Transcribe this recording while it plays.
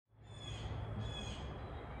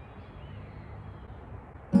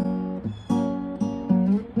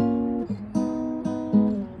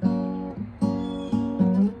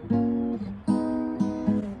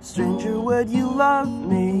would you love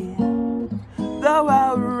me? Though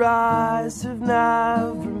our eyes have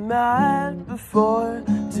never met before,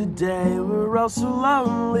 today we're all so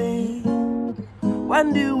lonely.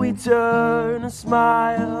 When do we turn a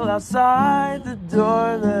smile outside the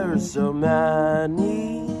door? There are so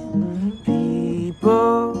many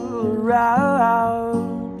people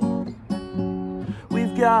around.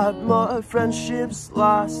 We've got more friendships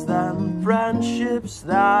lost than friendships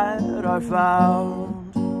that are found.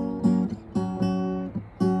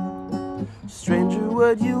 Stranger,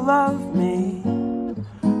 would you love me?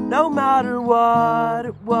 No matter what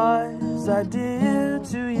it was I did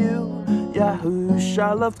to you,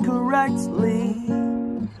 Yahusha loved correctly,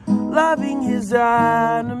 loving his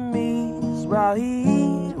enemies while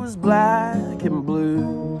he was black and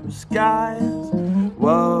blue skies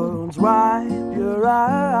won't wipe your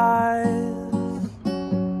eyes.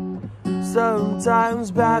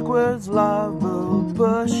 Sometimes backwards love will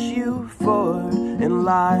push you forward in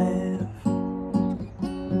life.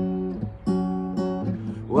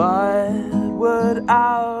 What would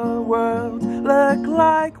our world look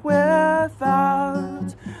like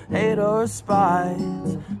without hate or spite?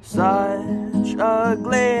 Such a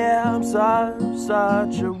glimpse of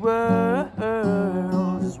such a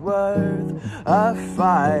world is worth a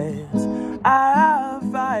fight. I'll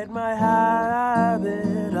fight my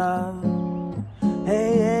habit of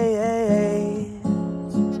hate.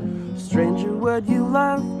 Stranger, would you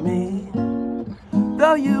love me?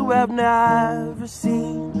 Though you have never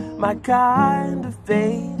seen my kind of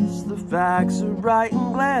face, the facts are bright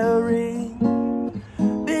and glaring.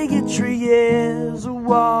 Bigotry is a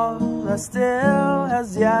wall that still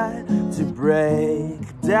has yet to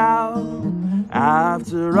break down.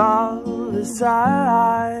 After all this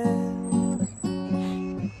time,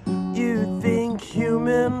 you think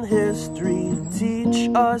human history teach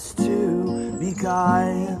us to be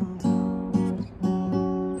kind?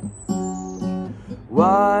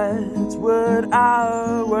 What would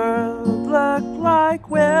our world look like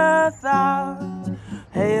without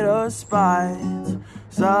hate or spite?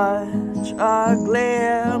 Such a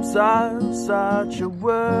glimpse of such a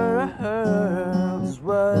world is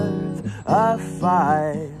worth a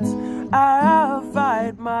fight. I'll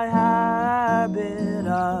fight my habit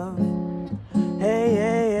of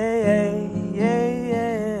hate.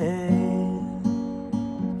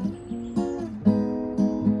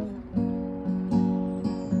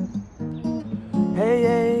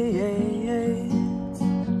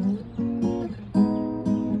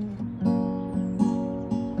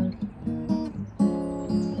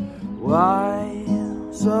 Why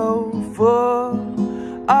so full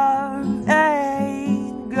of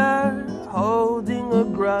anger, holding a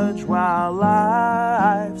grudge while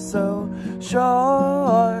life's so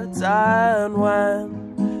short? And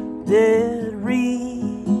when did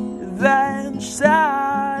revenge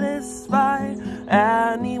satisfy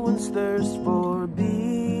anyone's thirst for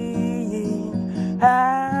being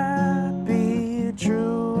happy,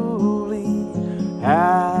 truly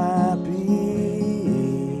happy?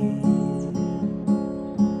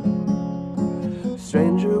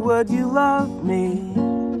 Stranger, would you love me?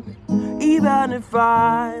 Even if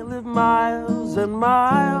I live miles and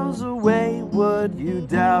miles away, would you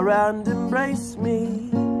dare and embrace me?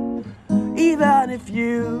 Even if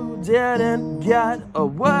you didn't get a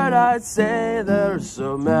word I'd say, there's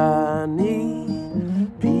so many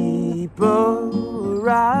people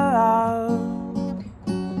around.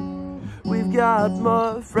 We've got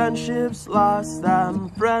more friendships lost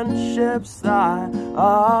than friendships that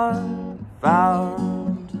are found.